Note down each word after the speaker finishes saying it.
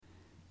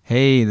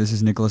Hey, this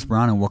is Nicholas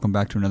Brown, and welcome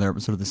back to another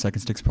episode of the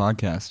Second Sticks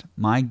podcast.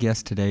 My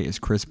guest today is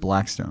Chrys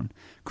Blackstone.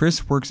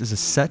 Chrys works as a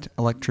set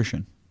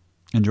electrician.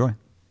 Enjoy.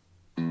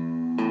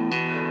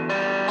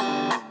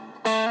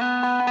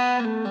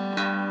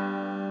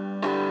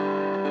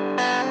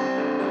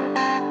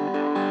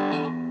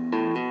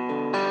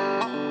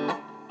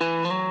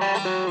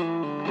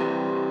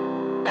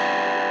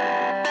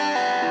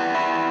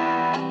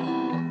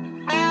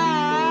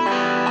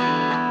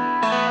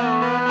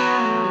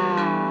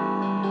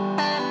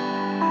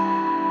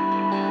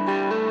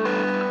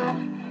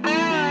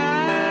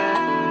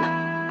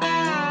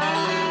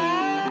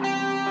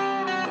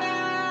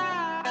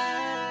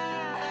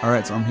 All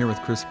right, so I'm here with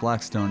Chrys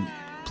Blackstone.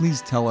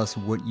 Please tell us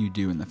what you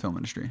do in the film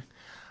industry.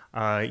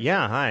 Hi,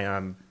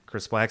 I'm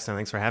Chrys Blackstone.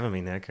 Thanks for having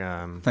me, Nick.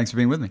 Thanks for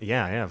being with me.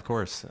 Yeah, of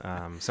course.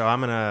 So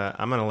I'm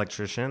an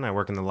electrician. I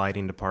work in the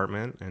lighting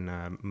department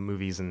in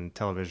movies and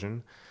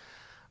television.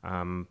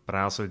 But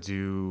I also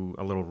do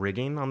a little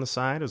rigging on the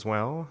side as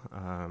well.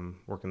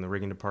 Work in the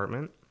rigging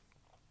department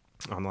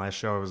on the last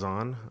show I was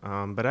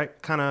on. But I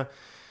kind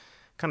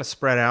of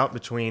spread out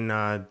between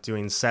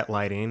doing set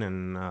lighting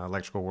and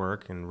electrical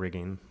work and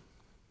rigging.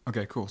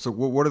 Okay, cool. So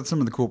what are some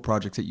of the cool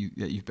projects that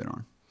you've been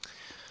on?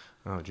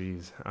 Oh,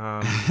 geez.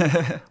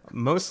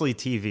 Mostly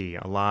TV,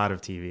 a lot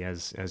of TV.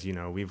 As you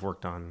know, we've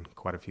worked on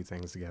quite a few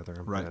things together.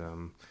 Right.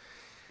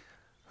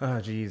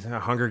 But,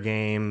 Hunger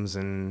Games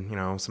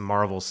and, some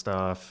Marvel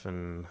stuff,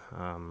 and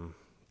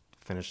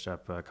finished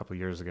up a couple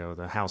years ago,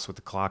 The House with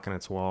the Clock in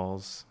Its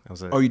Walls. That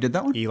was you did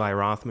that one? Eli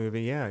Roth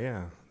movie,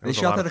 yeah. They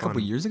shot that a couple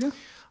years ago?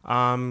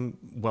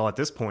 Well, at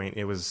this point,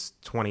 it was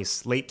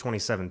late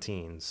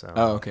 2017. So.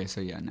 Oh, okay.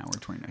 So yeah, now we're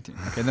 2019.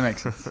 Okay, that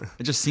makes sense.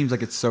 It just seems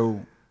like it's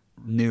so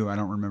new. I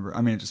don't remember.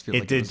 I mean, it just feels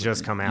like it did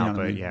just come out,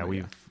 but yeah,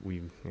 we've.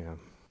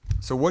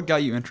 So, what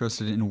got you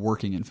interested in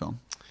working in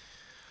film?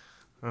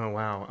 Oh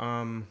wow.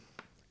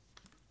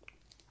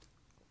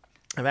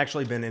 I've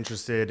actually been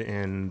interested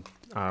in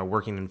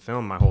working in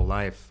film my whole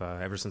life.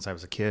 Ever since I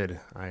was a kid,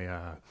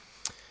 I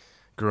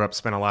grew up,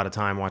 spent a lot of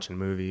time watching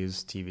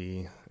movies,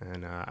 TV,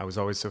 and I was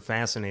always so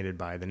fascinated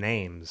by the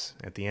names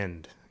at the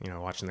end,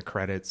 watching the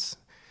credits,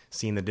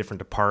 seeing the different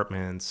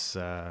departments.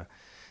 I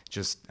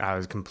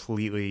was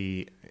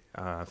completely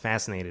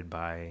fascinated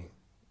by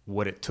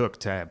what it took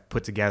to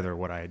put together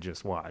what I had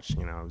just watched.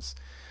 It was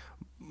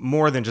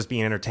more than just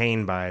being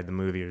entertained by the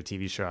movie or the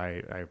TV show.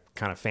 I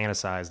kind of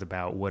fantasized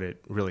about what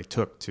it really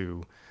took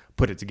to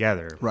put it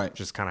together. Right.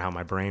 Just kind of how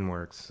my brain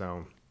works.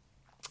 So,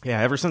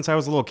 yeah, ever since I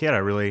was a little kid, I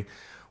really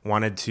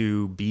wanted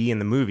to be in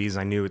the movies.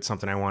 I knew it's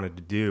something I wanted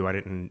to do. I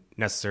didn't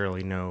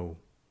necessarily know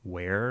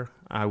where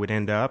I would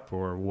end up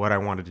or what I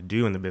wanted to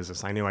do in the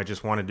business. I knew I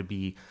just wanted to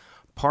be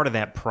part of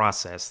that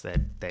process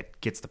that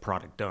gets the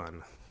product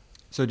done.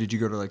 So did you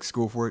go to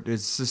school for it?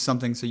 Is this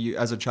something, so you,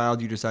 as a child,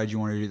 you decided you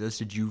wanted to do this?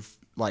 Did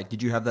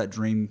you have that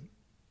dream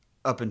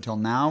up until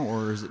now,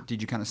 or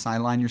did you kind of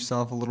sideline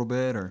yourself a little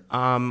bit, or?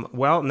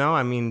 Well, no,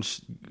 I mean,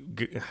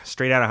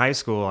 straight out of high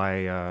school,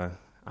 I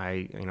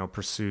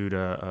pursued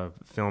a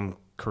film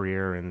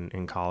career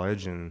in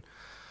college, and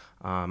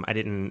I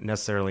didn't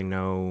necessarily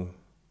know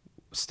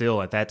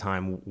still at that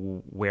time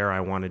where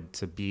I wanted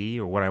to be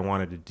or what I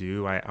wanted to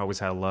do. I always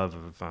had a love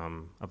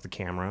of the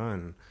camera,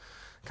 and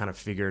kind of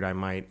figured I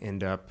might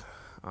end up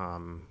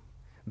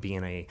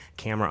being a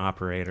camera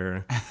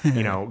operator,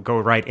 go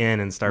right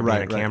in and start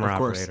being a camera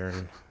operator.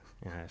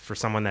 And, for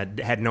someone that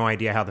had no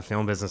idea how the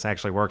film business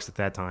actually works at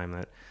that time,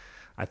 that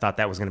I thought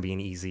that was going to be an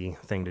easy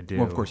thing to do.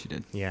 Well, of course you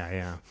did.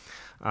 Yeah.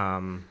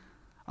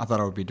 I thought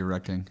I would be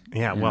directing.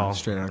 Yeah, well,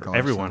 straight out of college.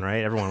 Everyone,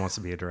 right? Everyone wants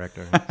to be a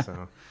director.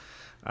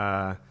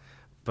 So,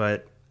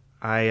 but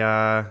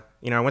I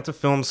went to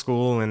film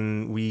school,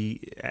 and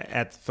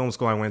at the film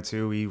school I went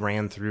to, we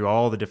ran through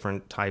all the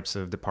different types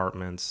of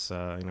departments,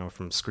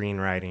 from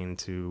screenwriting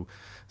to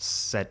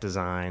set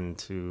design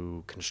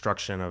to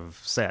construction of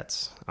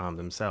sets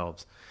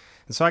themselves.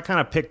 And so I kind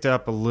of picked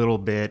up a little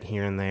bit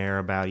here and there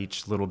about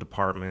each little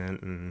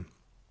department, and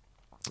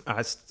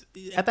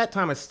at that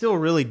time, I still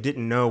really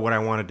didn't know what I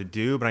wanted to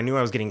do, but I knew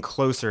I was getting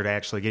closer to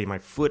actually getting my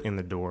foot in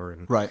the door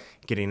and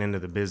getting into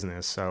the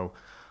business. So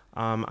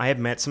I had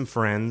met some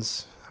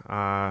friends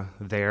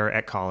there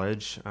at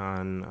college,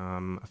 and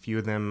a few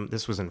of them.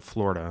 This was in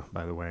Florida,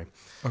 by the way.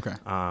 Okay. Is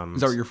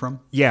that where you're from?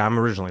 Yeah, I'm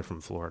originally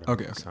from Florida.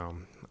 Okay. So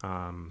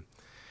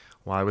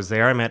while I was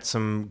there, I met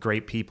some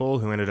great people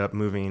who ended up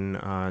moving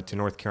to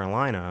North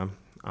Carolina,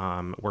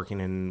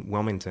 working in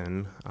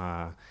Wilmington,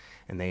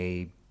 and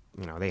they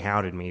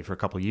hounded me for a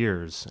couple of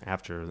years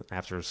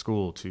after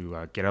school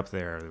to get up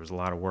there. There was a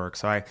lot of work.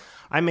 So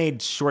I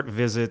made short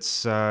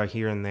visits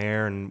here and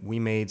there, and we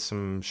made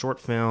some short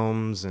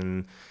films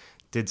and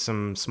did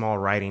some small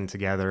writing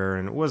together.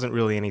 And it wasn't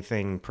really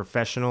anything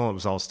professional. It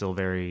was all still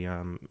very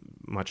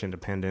much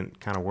independent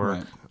kind of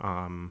work.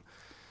 Right.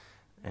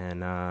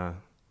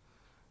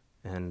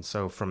 And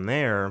so from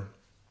there,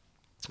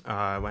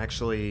 I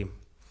actually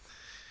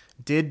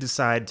did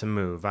decide to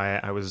move.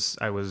 I was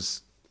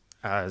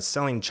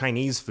selling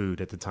Chinese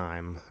food at the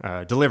time,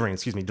 delivering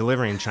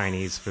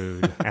Chinese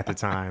food at the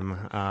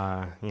time,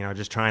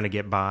 just trying to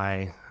get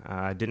by.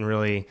 I didn't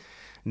really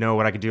know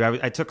what I could do.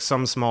 I took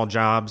some small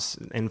jobs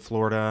in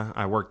Florida.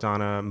 I worked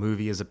on a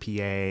movie as a PA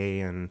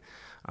and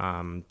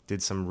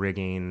did some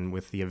rigging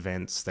with the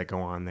events that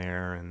go on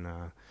there.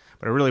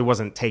 But it really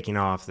wasn't taking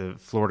off.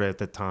 Florida at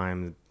the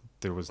time,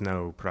 there was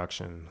no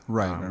production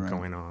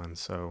going on.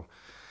 So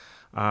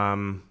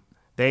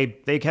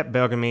they kept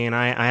bugging me, and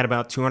I had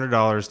about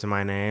 $200 to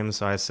my name.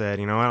 So I said,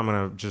 you know what, I'm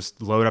going to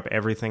just load up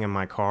everything in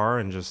my car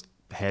and just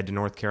head to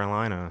North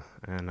Carolina.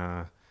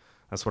 And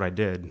that's what I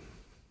did.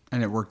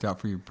 And it worked out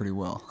for you pretty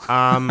well.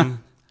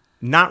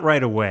 Not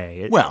right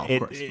away.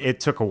 It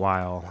took a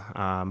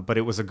while, but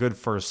it was a good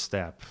first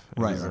step. It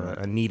was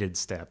a needed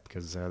step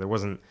because there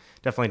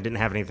definitely didn't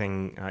have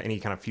anything, any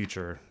kind of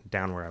future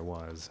down where I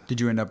was.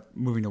 Did you end up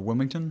moving to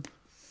Wilmington,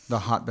 the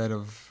hotbed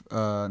of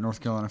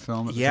North Carolina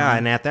film?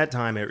 And at that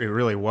time it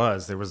really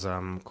was. There was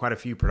quite a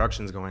few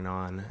productions going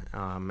on,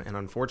 and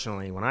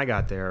unfortunately, when I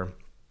got there,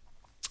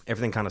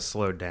 everything kind of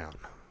slowed down.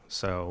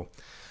 So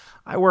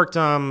I worked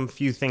a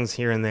few things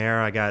here and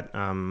there. I got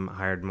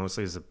hired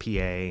mostly as a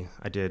PA.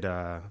 I did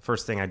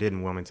first thing I did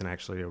in Wilmington,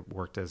 actually, I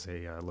worked as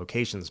a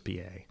locations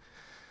PA.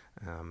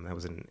 That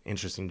was an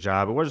interesting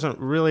job. It wasn't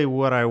really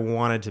what I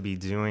wanted to be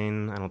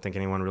doing. I don't think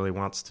anyone really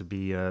wants to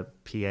be a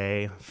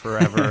PA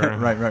forever.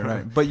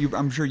 Right. But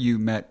I'm sure you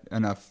met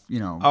enough,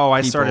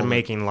 I started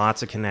making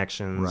lots of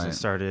connections. Right. I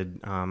started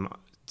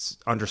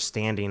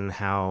understanding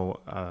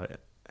how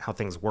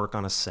things work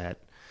on a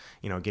set.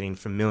 Getting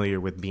familiar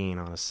with being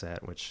on a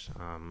set, which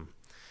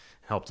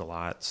helped a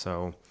lot.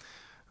 So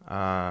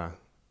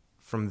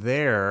from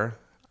there,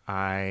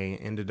 I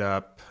ended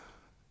up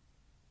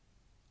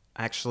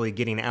actually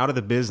getting out of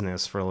the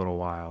business for a little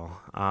while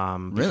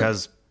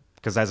because,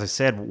 as I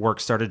said, work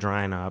started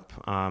drying up.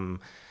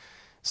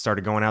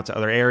 Started going out to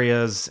other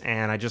areas,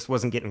 and I just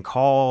wasn't getting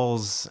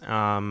calls.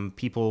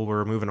 People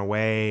were moving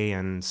away,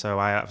 and so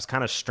I was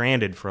kind of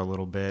stranded for a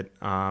little bit.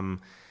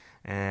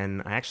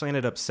 And I actually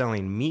ended up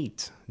selling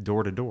meat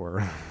door to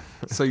door.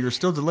 So you were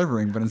still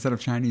delivering, but instead of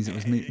Chinese, it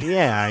was meat.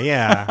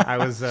 Yeah. I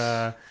was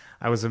a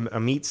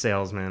meat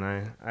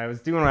salesman. I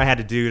was doing what I had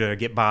to do to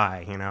get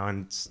by,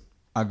 and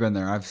I've been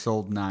there. I've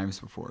sold knives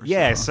before.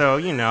 Yeah, so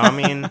you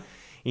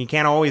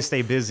can't always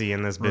stay busy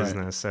in this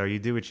business, so you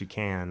do what you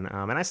can.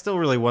 And I still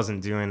really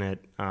wasn't doing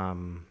it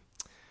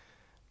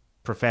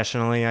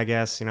professionally, I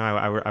guess.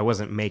 I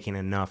wasn't making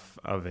enough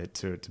of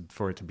it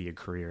for it to be a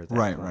career at that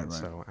point. Right.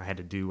 So I had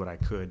to do what I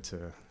could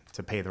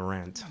to pay the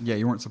rent. Yeah,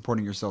 you weren't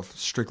supporting yourself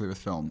strictly with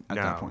film at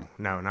that point.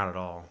 No, not at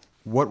all.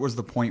 What was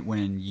the point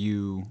when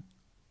you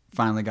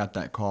finally got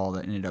that call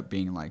that ended up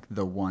being like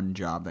the one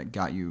job that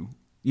got you,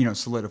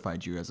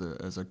 solidified you as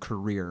a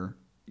career,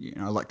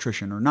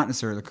 electrician, or not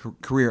necessarily a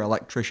career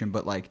electrician,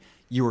 but like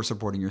you were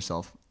supporting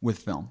yourself with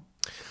film?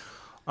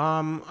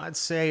 I'd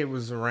say it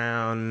was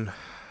around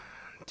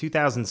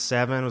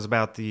 2007. Was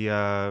about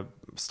the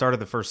start of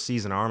the first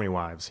season of Army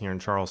Wives here in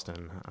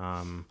Charleston.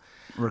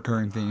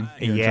 Recurring theme.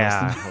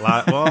 Yeah,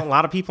 a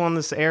lot of people in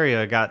this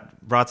area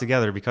got brought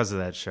together because of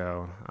that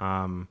show.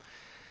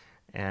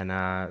 And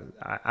I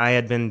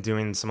had been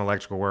doing some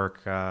electrical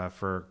work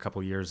for a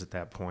couple years at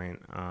that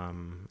point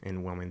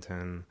in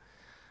Wilmington.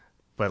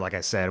 But like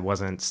I said, it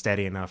wasn't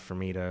steady enough for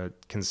me to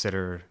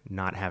consider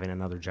not having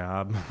another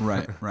job.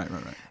 Right.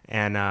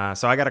 And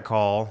so I got a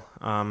call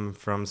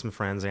from some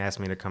friends. They asked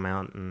me to come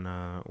out and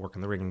work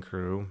in the rigging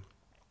crew.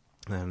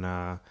 And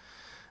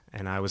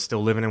I was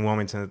still living in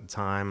Wilmington at the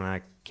time, and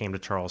I came to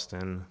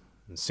Charleston.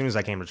 As soon as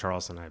I came to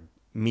Charleston, I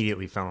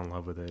immediately fell in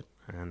love with it.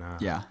 And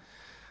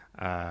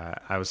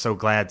I was so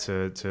glad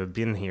to have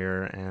been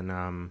here,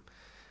 and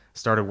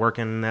started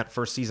working that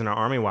first season of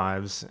Army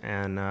Wives.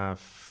 And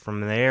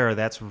from there,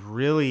 that's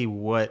really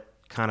what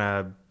kind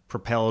of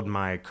propelled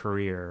my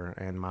career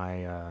and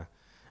my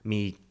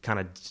me kind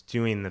of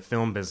doing the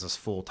film business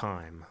full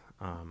time.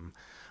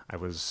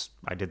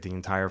 I did the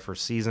entire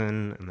first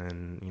season, and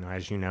then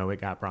as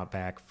it got brought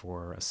back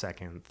for a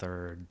second,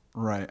 third,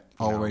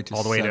 all the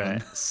way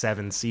to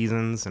 7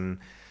 seasons, and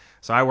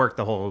so I worked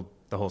the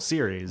whole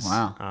series.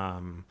 Wow.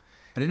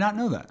 I did not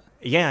know that.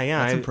 Yeah.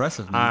 That's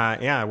impressive,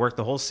 man. I worked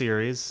the whole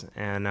series,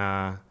 and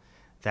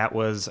that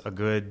was a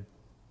good,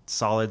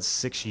 solid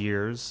 6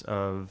 years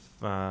of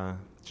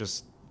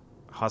just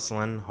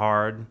hustling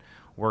hard,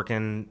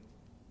 working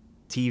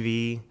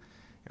TV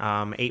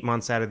 8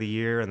 months out of the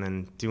year, and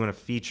then doing a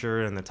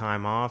feature and the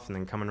time off, and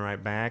then coming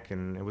right back.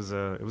 And it was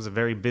a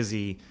very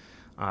busy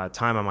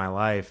time of my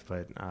life.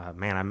 But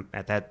man,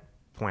 at that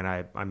point,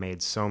 I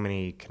made so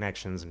many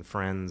connections and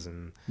friends,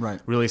 and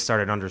really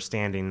started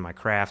understanding my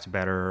craft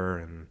better.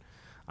 And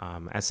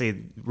I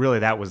say really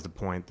that was the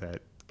point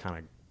that kind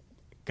of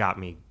got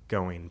me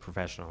going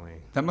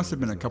professionally. That must have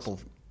been a couple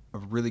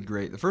of really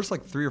great. The first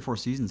 3 or 4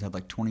 seasons had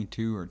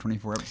 22 or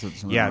 24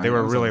 episodes. Yeah, they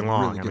were really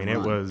long. Really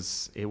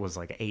it was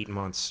like 8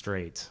 months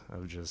straight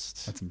of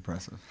just. That's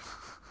impressive.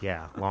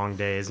 Yeah, long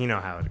days. You know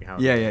how it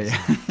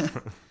Yeah.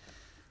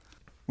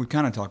 We've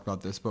kind of talked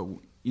about this, but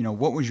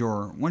what was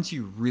once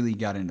you really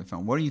got into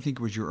film, what do you think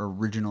was your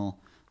original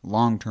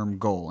long-term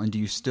goal? And do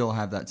you still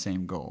have that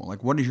same goal?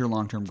 Like, what is your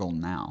long-term goal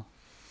now?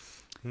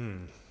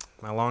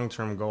 My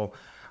long-term goal,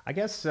 I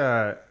guess,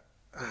 at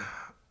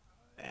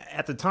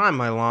the time,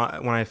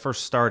 when I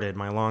first started,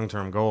 my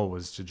long-term goal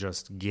was to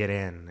just get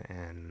in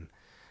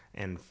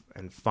and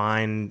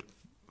find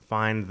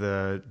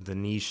the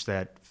niche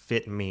that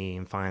fit me,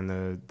 and find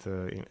the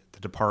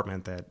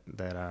department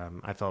that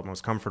I felt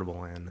most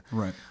comfortable in,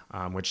 right?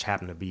 Which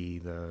happened to be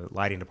the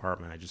lighting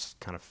department. I just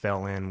kind of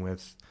fell in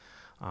with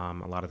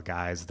a lot of the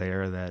guys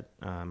there that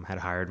had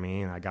hired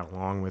me, and I got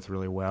along with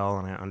really well,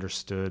 and I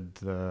understood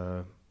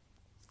the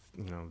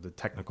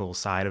technical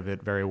side of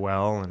it very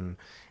well, and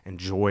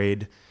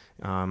enjoyed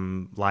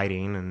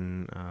lighting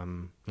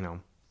and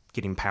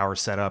getting power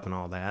set up and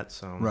all that.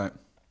 So right.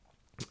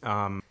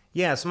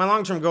 So my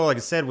long-term goal, like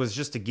I said, was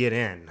just to get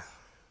in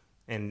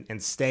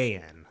and stay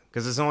in,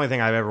 because it's the only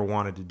thing I've ever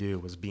wanted to do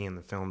was be in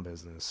the film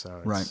business.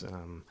 So it's,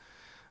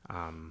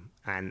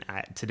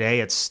 today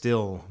it's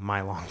still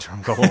my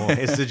long-term goal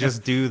is to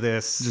just do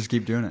this, just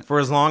keep doing it for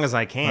as long as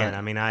I can. Right.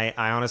 I mean, I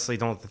honestly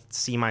don't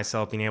see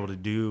myself being able to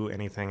do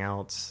anything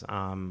else.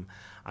 I'm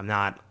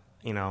not,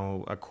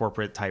 a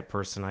corporate type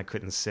person. I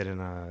couldn't sit in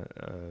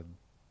a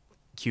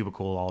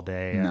cubicle all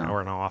day or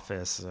an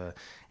office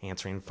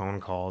answering phone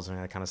calls and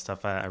that kind of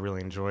stuff. I really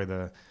enjoy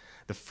the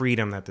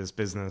freedom that this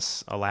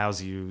business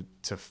allows you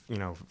to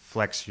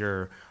flex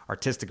your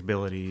artistic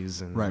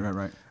abilities and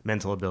right.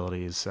 mental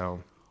abilities.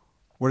 So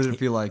what did it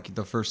feel like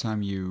the first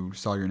time you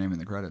saw your name in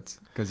the credits?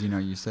 Because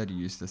you said you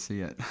used to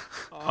see it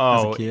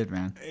as a kid,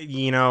 man.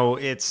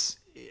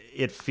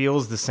 It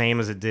feels the same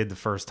as it did the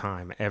first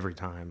time. Every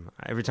time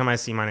I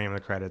see my name in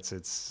the credits,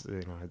 it's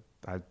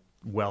I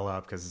well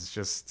up, because it's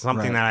just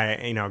something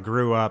that I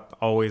grew up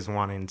always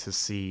wanting to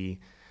see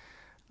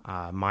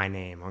my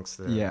name amongst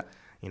the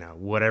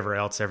whatever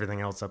else everything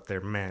else up there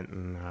meant.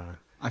 And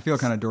I feel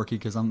kind of dorky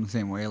because I'm the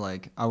same way.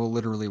 Like, I will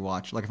literally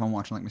watch, like if I'm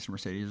watching like Mr.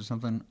 Mercedes or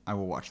something, I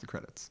will watch the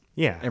credits.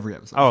 Yeah, every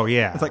episode. Oh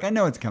yeah, it's like I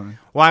know it's coming.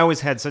 Well, I always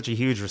had such a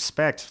huge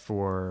respect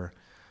for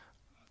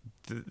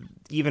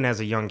even as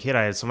a young kid,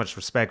 I had so much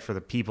respect for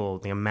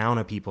the amount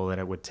of people that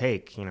it would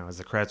take, as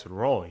the credits would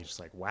roll. You're just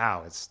like,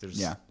 wow,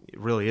 it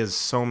really is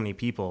so many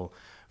people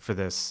for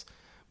this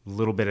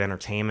little bit of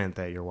entertainment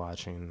that you're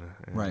watching.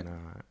 And, right.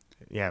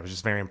 It was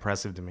just very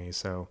impressive to me.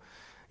 So,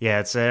 yeah,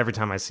 it's every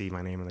time I see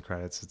my name in the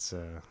credits, it's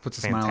a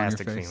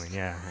fantastic feeling.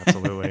 Yeah,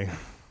 absolutely.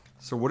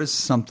 So what is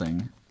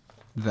something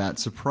that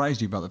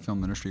surprised you about the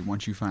film industry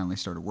once you finally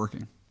started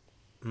working?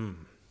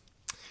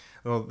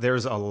 Well,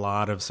 there's a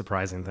lot of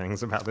surprising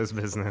things about this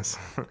business.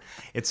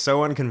 It's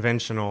so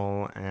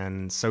unconventional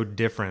and so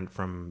different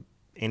from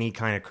any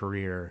kind of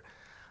career.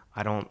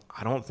 I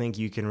don't think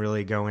you can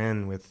really go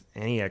in with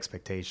any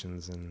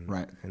expectations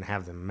and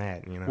have them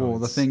met. Well,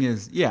 the thing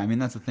is,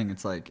 that's the thing.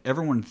 It's like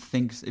everyone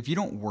thinks if you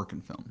don't work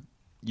in film,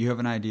 you have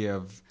an idea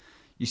of.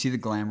 You see the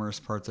glamorous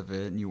parts of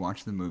it, and you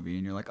watch the movie,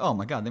 and you're like, "Oh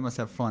my God, they must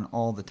have fun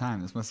all the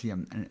time. This must be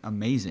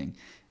amazing."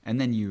 And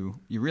then you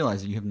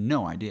realize that you have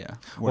no idea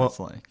what it's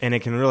like. And it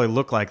can really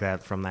look like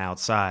that from the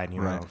outside.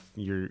 Right.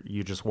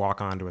 You just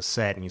walk onto a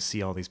set and you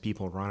see all these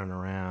people running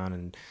around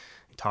and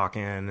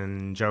talking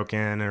and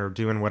joking or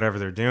doing whatever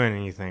they're doing,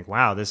 and you think,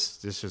 "Wow, this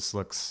just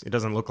looks. It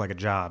doesn't look like a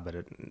job, but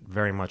it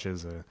very much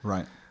is a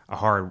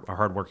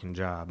hard working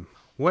job."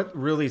 What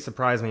really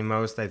surprised me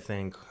most, I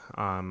think,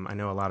 I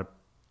know a lot of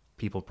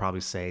people probably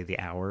say the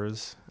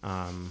hours.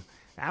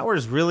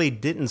 Hours really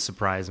didn't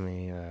surprise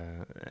me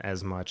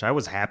as much. I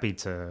was happy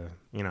to,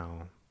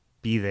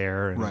 be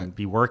there and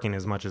be working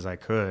as much as I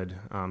could,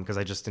 because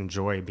I just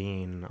enjoy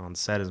being on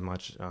set as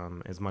much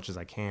as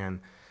I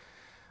can.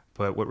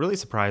 But what really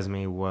surprised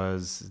me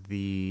was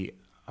the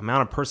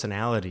amount of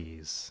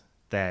personalities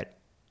that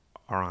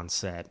are on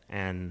set,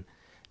 and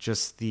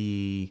just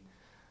the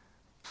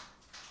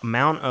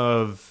amount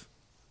of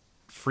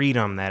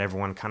freedom that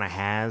everyone kind of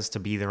has to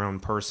be their own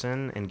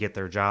person and get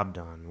their job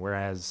done.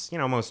 Whereas,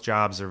 most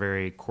jobs are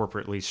very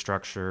corporately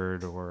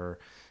structured, or,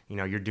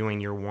 you're doing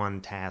your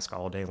one task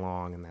all day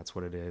long and that's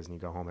what it is. And you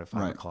go home at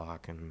 5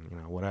 o'clock and,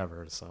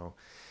 whatever. So,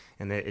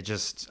 and it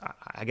just,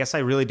 I guess I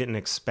really didn't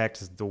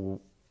expect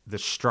the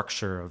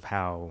structure of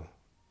how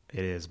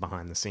it is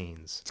behind the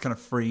scenes. It's kind of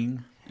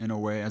freeing in a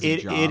way as a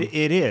job.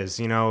 It is,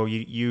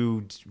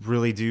 you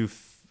really do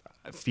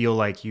feel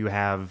like you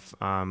have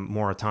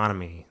more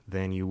autonomy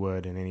than you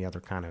would in any other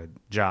kind of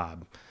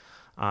job.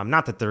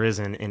 Not that there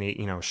isn't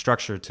any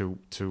structure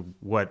to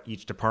what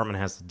each department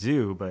has to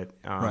do, but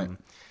for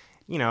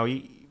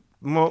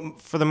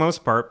the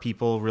most part,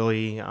 people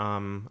really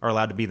are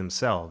allowed to be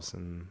themselves,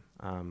 and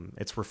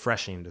it's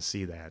refreshing to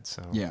see that.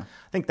 So I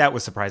think that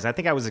was surprising. I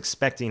think I was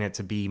expecting it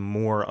to be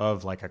more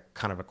of like a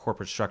kind of a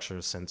corporate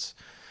structure, since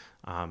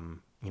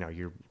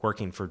you're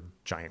working for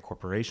giant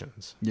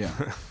corporations. Yeah.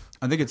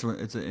 I think it's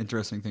an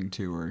interesting thing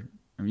too, where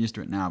I'm used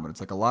to it now, but it's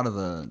like a lot of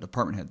the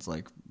department heads,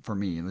 like for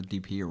me, the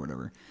DP or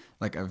whatever,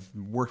 like I've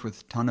worked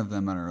with a ton of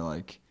them that are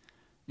like,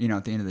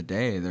 at the end of the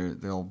day,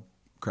 they'll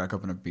crack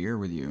open a beer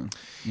with you,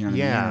 what I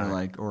mean? Or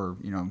like, or,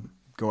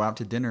 go out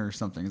to dinner or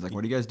something. It's like,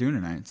 what are you guys doing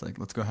tonight? It's like,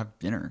 let's go have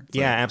dinner. It's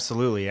yeah, like,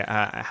 absolutely.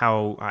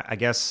 How I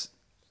guess,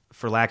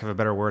 for lack of a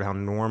better word, how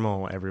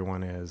normal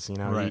everyone is. You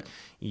know, Right.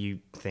 you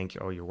think,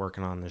 oh, you're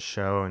working on this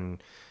show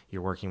and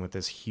you're working with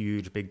this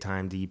huge, big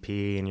time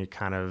DP, and you're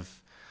kind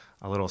of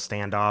a little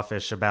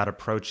standoffish about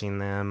approaching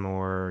them,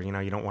 or you know,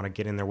 you don't want to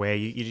get in their way.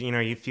 You know,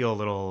 you feel a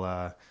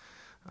little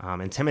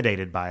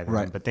intimidated by them.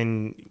 Right. But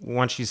then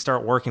once you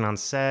start working on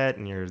set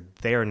and you're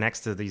there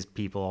next to these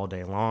people all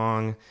day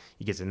long,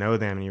 you get to know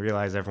them and you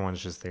realize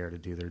everyone's just there to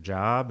do their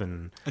job.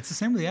 And it's the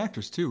same with the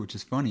actors too, which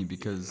is funny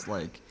because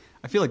like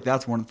I feel like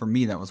that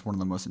was one of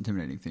the most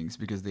intimidating things,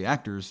 because the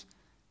actors,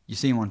 you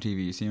see them on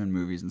TV, you see them in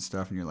movies and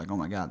stuff, and you're like, oh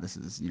my God, this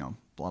is, you know,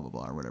 blah, blah,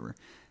 blah, or whatever.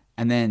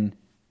 And then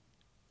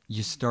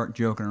you start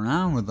joking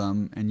around with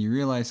them and you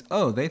realize,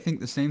 oh, they think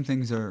the same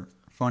things are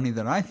funny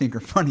that I think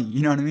are funny.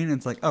 You know what I mean?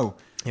 It's like, oh,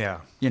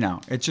 yeah, you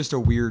know, it's just a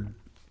weird,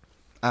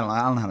 I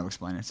don't know how to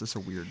explain it. It's just a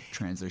weird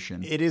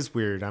transition. it is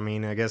weird. I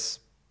mean, I guess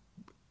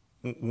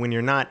when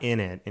you're not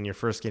in it and you're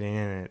first getting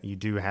in it, you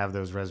do have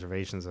those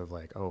reservations of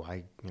like, oh,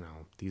 you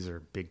know, these are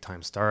big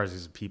time stars.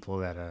 These are people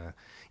that,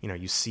 you know,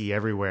 you see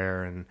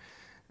everywhere,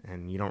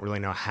 and you don't really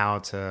know how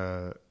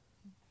to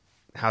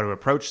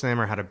approach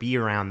them or how to be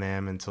around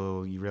them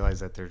until you realize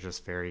that they're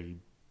just very,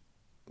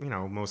 you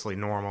know, mostly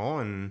normal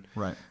and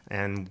Right.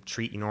 and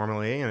treat you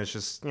normally. And it's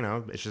just, you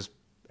know,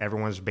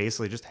 everyone's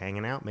basically just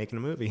hanging out, making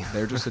a movie.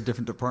 They're just a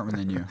different department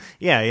than you.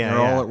 Yeah. They're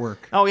all at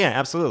work. Oh yeah,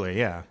 absolutely.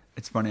 Yeah.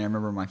 It's funny. I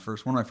remember one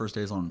of my first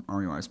days on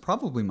Army Wise,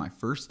 probably my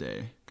first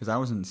day, because I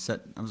was a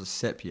set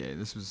PA.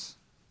 This was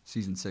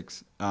season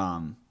 6.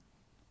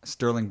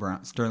 Sterling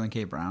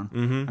K. Brown.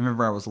 Mm-hmm. I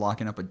remember I was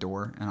locking up a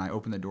door, and I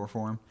opened the door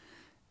for him,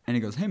 and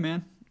he goes, "Hey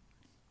man,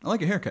 I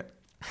like your haircut."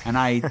 And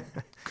I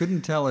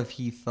couldn't tell if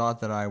he thought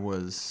that I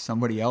was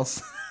somebody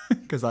else,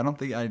 because I don't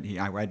think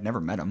I'd never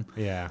met him.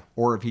 Yeah.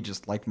 Or if he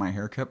just liked my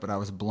haircut, but I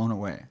was blown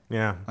away.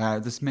 Yeah.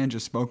 This man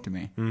just spoke to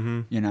me,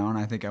 you know, and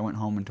I think I went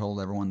home and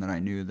told everyone that I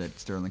knew that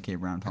Sterling K.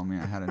 Brown told me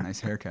I had a nice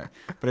haircut.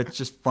 But it's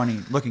just funny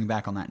looking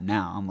back on that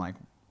now. I'm like,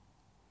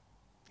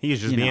 He's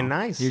just being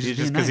nice. He's just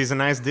because nice. he's a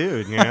nice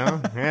dude, you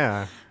know?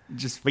 Yeah.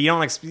 But you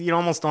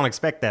almost don't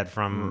expect that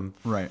from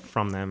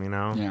them, you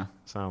know? Yeah.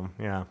 So,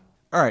 yeah.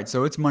 All right,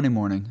 so it's Monday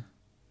morning.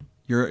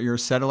 You're a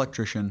set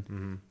electrician.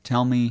 Mm-hmm.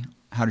 Tell me,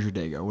 how does your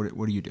day go?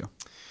 What do you do?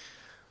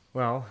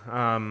 Well,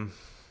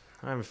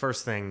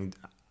 first thing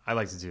I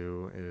like to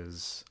do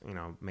is, you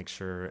know, make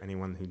sure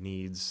anyone who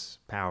needs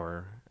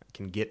power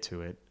can get to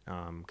it,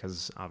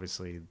 because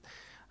obviously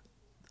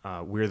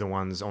we're the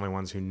only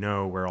ones who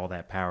know where all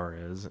that power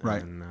is.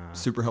 Right. And,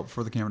 super helpful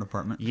for the camera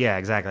department. yeah,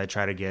 exactly. I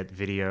try to get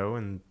video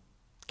and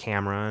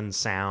camera and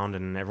sound,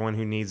 and everyone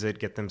who needs it,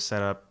 get them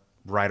set up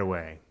right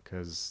away,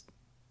 because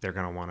they're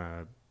going to want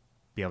to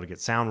be able to get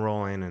sound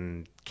rolling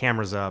and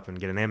cameras up and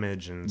get an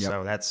image. And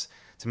so that's,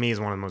 to me, is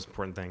one of the most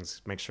important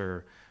things. Make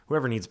sure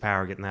whoever needs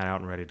power, getting that out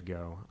and ready to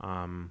go.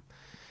 And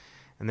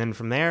then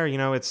from there, you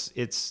know,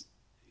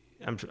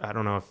 I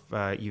don't know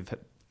if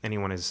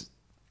anyone has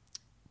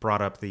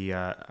brought up the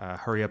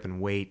hurry up and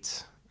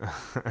wait.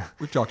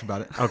 We've talked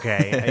about it.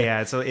 Okay.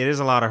 Yeah. So it is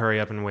a lot of hurry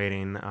up and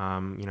waiting.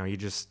 You know,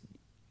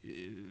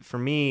 for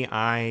me,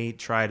 I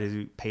try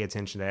to pay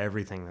attention to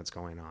everything that's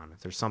going on.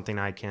 If there's something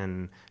I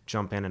can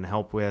jump in and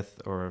help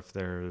with, or if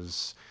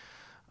there's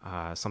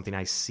something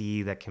I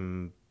see that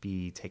can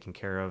be taken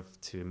care of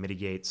to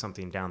mitigate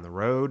something down the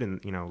road,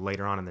 and you know,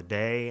 later on in the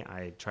day,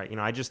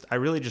 I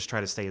really just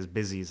try to stay as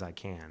busy as I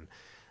can.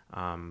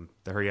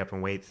 The hurry up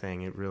and wait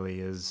thing, it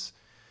really is,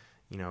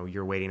 you know,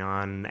 you're waiting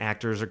on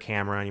actors or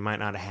camera, and you might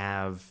not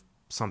have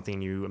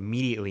something you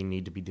immediately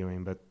need to be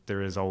doing, but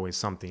there is always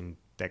something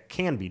that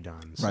can be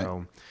done. Right.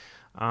 So,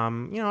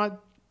 you know,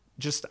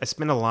 I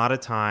spend a lot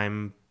of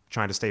time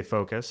trying to stay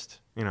focused,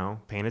 you know,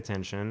 paying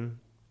attention,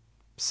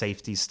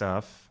 safety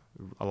stuff,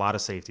 a lot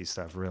of safety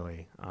stuff,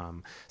 really,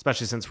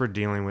 especially since we're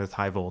dealing with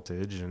high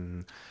voltage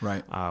and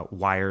Right.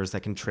 wires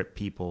that can trip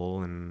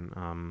people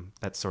and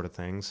that sort of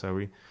thing. So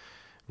we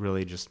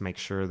really just make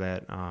sure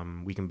that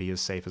we can be as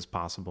safe as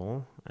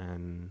possible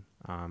and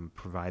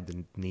provide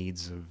the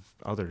needs of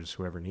others,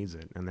 whoever needs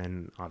it. And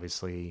then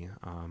obviously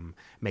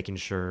making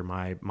sure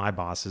my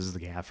bosses, the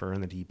gaffer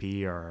and the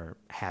DP, are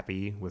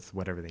happy with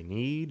whatever they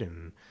need,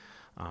 and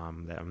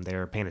that I'm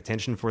there paying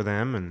attention for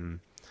them, and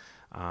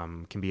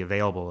can be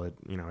available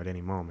at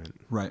any moment.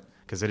 Right.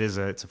 Because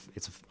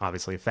it's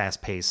obviously a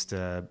fast-paced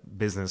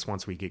business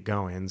once we get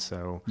going.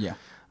 So Yeah.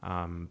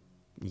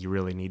 you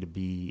really need to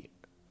be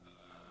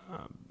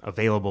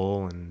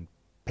available and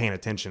paying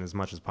attention as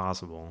much as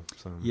possible.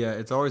 So Yeah,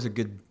 it's always a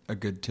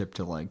good tip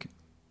to like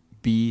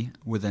be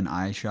within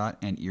eye shot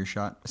and ear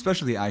shot,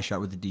 especially the eye shot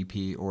with the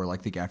DP or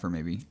like the gaffer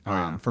maybe. Oh,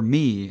 yeah. For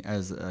me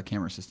as a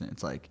camera assistant,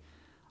 it's like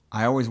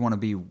I always want to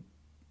be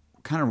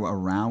kind of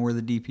around where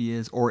the DP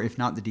is, or if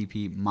not the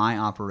DP, my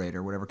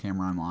operator, whatever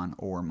camera I'm on,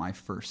 or my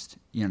first.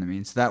 You know what I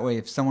mean? So that way,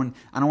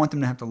 I don't want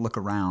them to have to look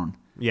around.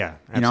 yeah,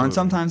 absolutely. You know, and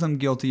sometimes I'm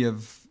guilty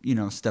of,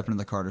 stepping in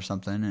the cart or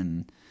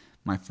something,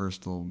 my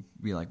first will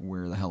be like,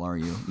 where the hell are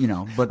you? You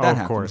know, but that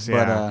happens. Of course,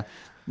 yeah. But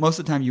most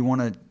of the time you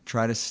want to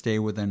try to stay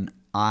within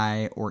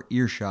eye or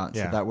earshot,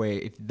 so that way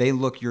if they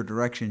look your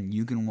direction,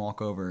 you can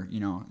walk over, you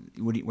know,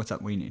 what's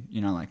up, what do you need?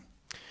 You know, like.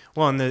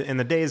 Well, and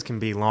the days can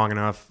be long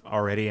enough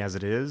already as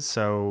it is,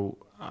 so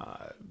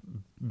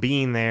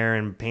being there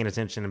and paying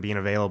attention and being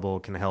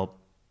available can help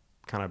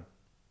kind of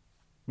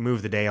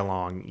move the day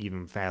along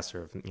even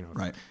faster. If, you know,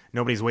 if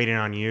nobody's waiting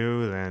on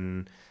you,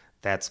 then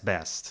that's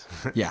best.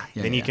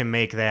 Then you can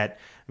make that,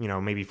 you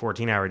know, maybe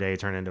 14-hour day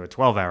turn into a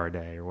 12-hour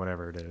day or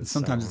whatever it is.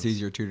 Sometimes it's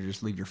easier too to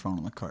just leave your phone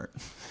on the cart.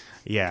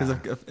 Yeah,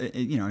 because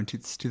you know,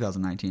 it's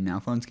 2019 now.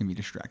 Phones can be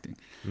distracting.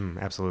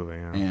 Absolutely.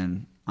 Yeah.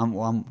 And I'm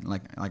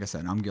like I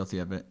said, I'm guilty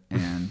of it.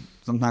 And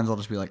sometimes I'll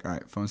just be like, all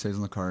right, phone stays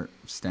on the cart,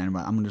 stand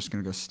by. I'm just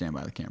gonna go stand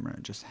by the camera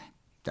and just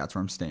that's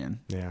where I'm staying.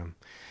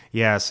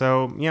 Yeah.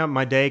 So yeah,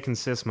 my day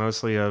consists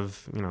mostly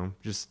of, you know,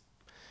 just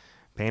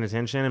paying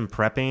attention and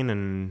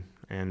prepping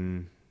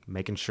and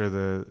making sure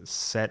the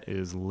set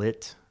is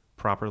lit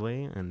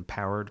properly and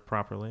powered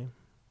properly.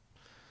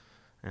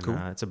 And cool.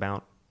 It's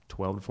about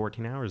 12 to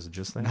 14 hours of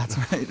just that.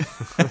 That's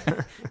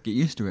right. Get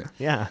used to it.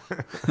 Yeah.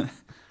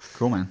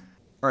 Cool, man.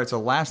 All right, so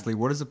lastly,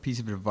 what is a piece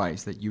of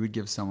advice that you would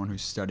give someone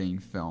who's studying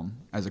film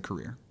as a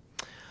career?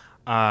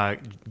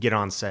 Get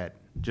on set.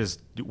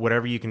 Just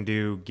whatever you can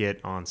do,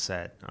 get on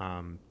set.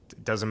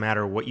 It doesn't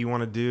matter what you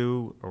want to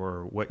do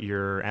or what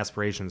your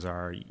aspirations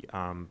are.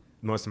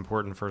 Most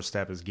important first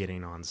step is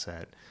getting on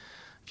set.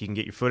 If you can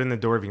get your foot in the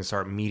door, if you can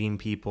start meeting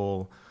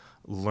people,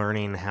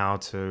 learning how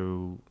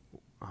to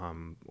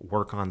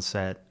work on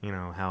set, you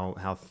know,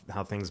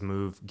 how things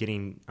move,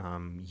 getting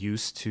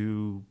used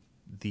to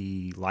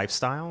the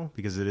lifestyle,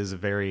 because it is a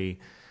very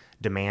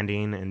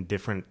demanding and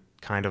different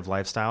kind of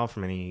lifestyle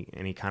from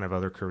any kind of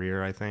other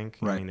career, I think.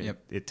 Right. I mean,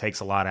 it takes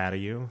a lot out of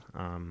you.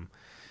 You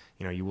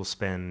know, you will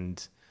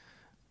spend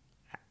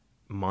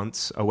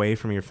months away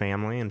from your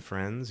family and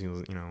friends.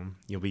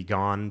 You'll be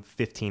gone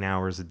 15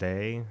 hours a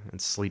day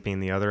and sleeping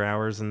the other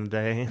hours in the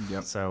day.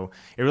 Yep. So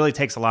it really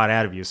takes a lot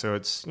out of you. So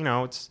it's, you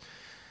know, it's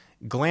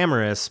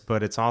glamorous,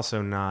 but it's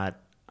also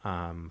not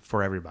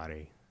for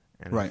everybody.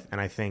 And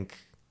I think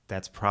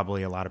that's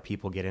probably a lot of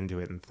people get into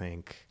it and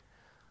think,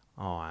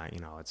 you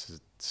know, it's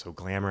so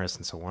glamorous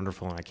and so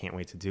wonderful and I can't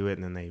wait to do it.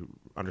 And then they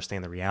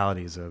understand the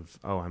realities of,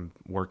 I'm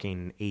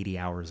working 80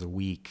 hours a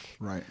week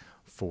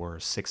for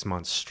 6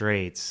 months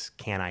straight.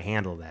 Can I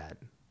handle that?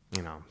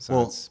 You know, so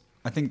well,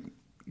 I think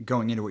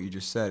going into what you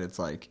just said, it's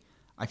like,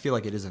 I feel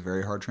like it is a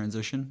very hard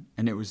transition,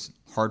 and it was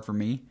hard for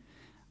me.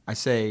 I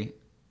say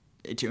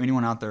to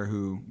anyone out there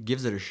who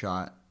gives it a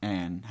shot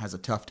and has a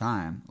tough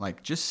time,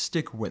 like, just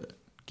stick with it.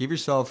 Give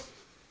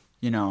yourself,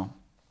 you know,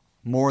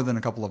 more than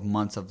a couple of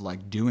months of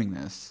like doing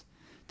this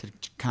to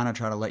kind of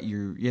try to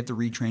you have to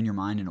retrain your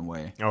mind in a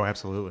way. Oh,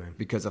 absolutely.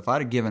 Because if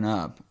I'd have given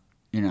up,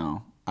 you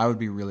know, I would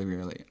be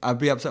I'd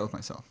be upset with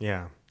myself.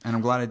 Yeah. And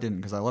I'm glad I didn't,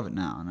 because I love it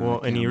now.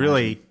 And you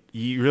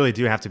really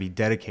do have to be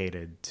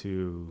dedicated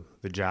to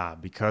the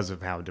job because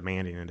of how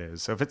demanding it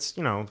is. So if it's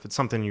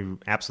something you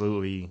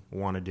absolutely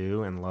want to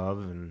do and love,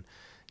 and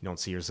you don't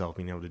see yourself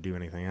being able to do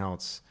anything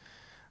else,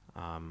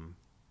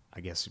 I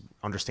guess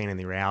understanding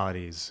the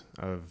realities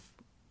of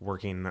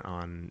working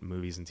on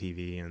movies and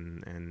TV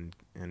and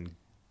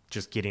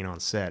just getting on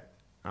set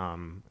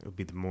would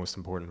be the most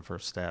important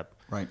first step.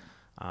 Right.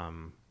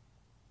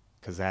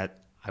 Because I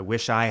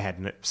wish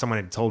someone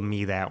had told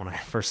me that when I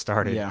first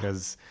started.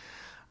 Because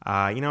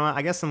you know,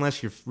 I guess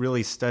unless you're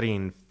really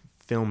studying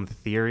film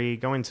theory,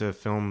 going to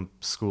film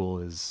school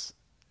is,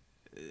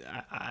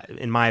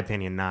 in my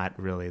opinion, not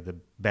really the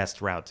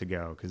best route to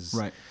go. Because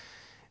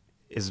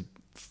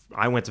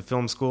I went to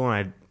film school and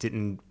I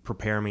didn't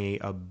prepare me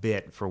a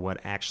bit for what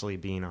actually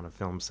being on a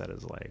film set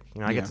is like.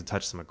 You know, I get to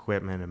touch some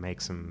equipment and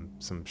make some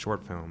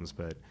short films,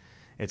 but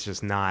it's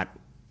just not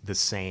the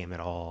same at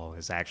all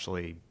as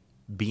actually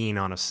being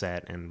on a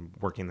set and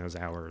working those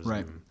hours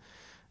and,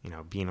 you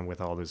know, being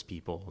with all those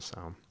people.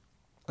 So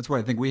that's why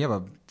I think we have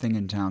a thing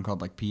in town called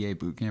like PA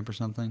boot camp or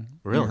something.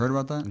 Really? You heard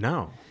about that?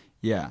 No.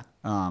 Yeah.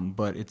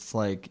 But it's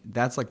like,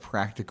 that's like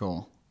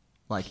practical,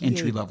 like PA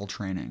entry level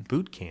training.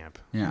 Boot camp.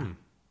 Yeah.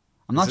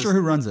 I'm not sure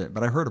who runs it,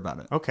 but I heard about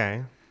it.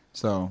 Okay.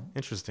 So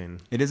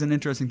interesting. It is an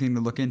interesting thing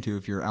to look into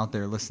if you're out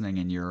there listening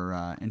and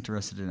you're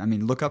interested in. I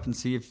mean, look up and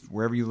see if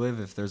wherever you live,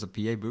 if there's a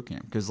PA boot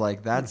camp, because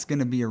like that's going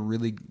to be a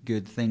really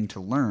good thing to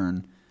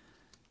learn,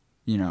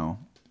 you know,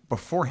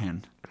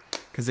 beforehand,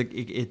 because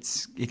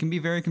it can be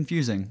very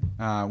confusing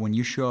when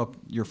you show up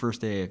your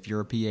first day if you're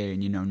a PA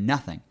and you know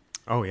nothing.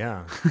 Oh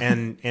yeah,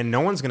 and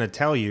no one's going to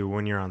tell you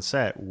when you're on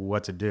set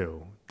what to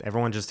do.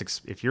 Everyone just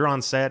if you're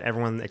on set,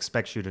 everyone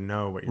expects you to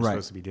know what you're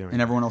supposed to be doing,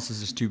 and everyone else is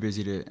just too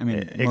busy to. I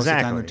mean, most of the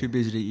time they're too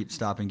busy to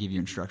stop and give you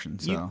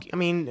instructions. So I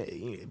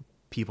mean,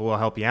 people will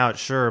help you out,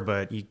 sure,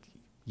 but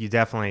you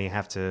definitely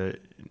have to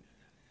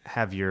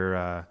have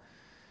your,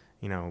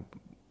 you know,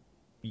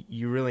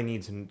 you really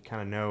need to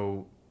kind of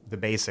know the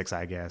basics,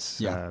 I guess.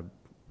 Yeah.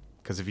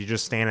 Because if you're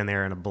just standing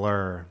there in a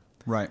blur,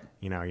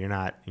 you know, you're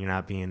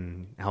not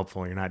being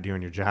helpful. You're not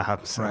doing your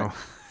job. So,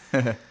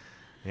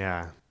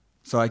 yeah.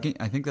 So I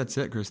think that's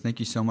it, Chrys. Thank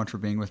you so much for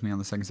being with me on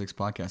the Second Six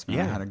podcast, man.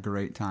 Yeah. I had a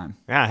great time.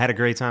 Yeah, I had a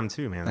great time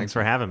too, man. Thanks Thanks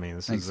for having me.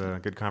 This Thanks. was a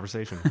good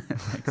conversation.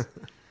 Thanks.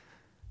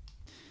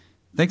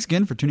 Thanks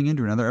again for tuning in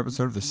to another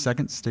episode of the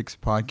Second Sticks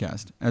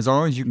podcast. As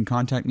always, you can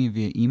contact me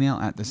via email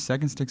at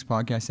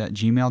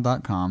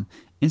thesecondstickspodcast@gmail.com,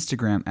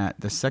 Instagram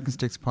at the Second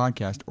Sticks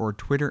podcast, or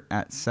Twitter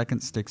at Second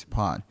Sticks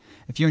Pod.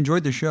 If you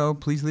enjoyed the show,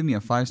 please leave me a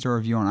 5-star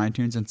review on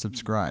iTunes and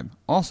subscribe.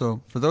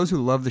 Also, for those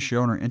who love the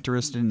show and are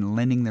interested in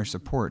lending their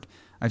support,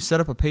 I've set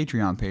up a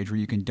Patreon page where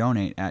you can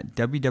donate at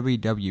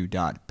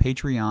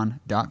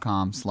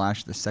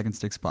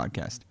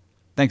www.patreon.com/thesecondstickspodcast.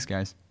 Thanks,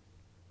 guys.